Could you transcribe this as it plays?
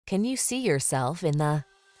Can you see yourself in the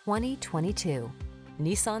 2022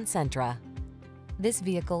 Nissan Sentra? This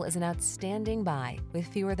vehicle is an outstanding buy with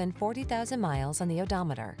fewer than 40,000 miles on the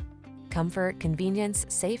odometer. Comfort, convenience,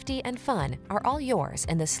 safety, and fun are all yours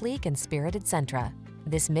in the sleek and spirited Sentra.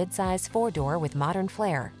 This midsize four-door with modern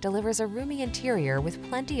flair delivers a roomy interior with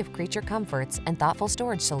plenty of creature comforts and thoughtful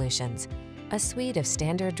storage solutions, a suite of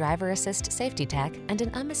standard driver assist safety tech, and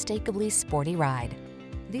an unmistakably sporty ride.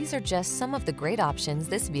 These are just some of the great options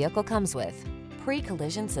this vehicle comes with: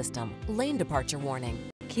 pre-collision system, lane departure warning,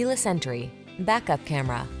 keyless entry, backup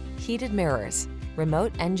camera, heated mirrors,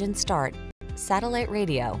 remote engine start, satellite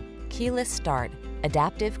radio, keyless start,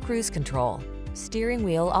 adaptive cruise control, steering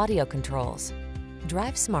wheel audio controls.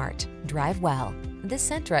 Drive smart, drive well. This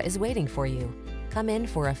Sentra is waiting for you. Come in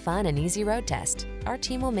for a fun and easy road test. Our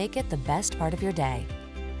team will make it the best part of your day.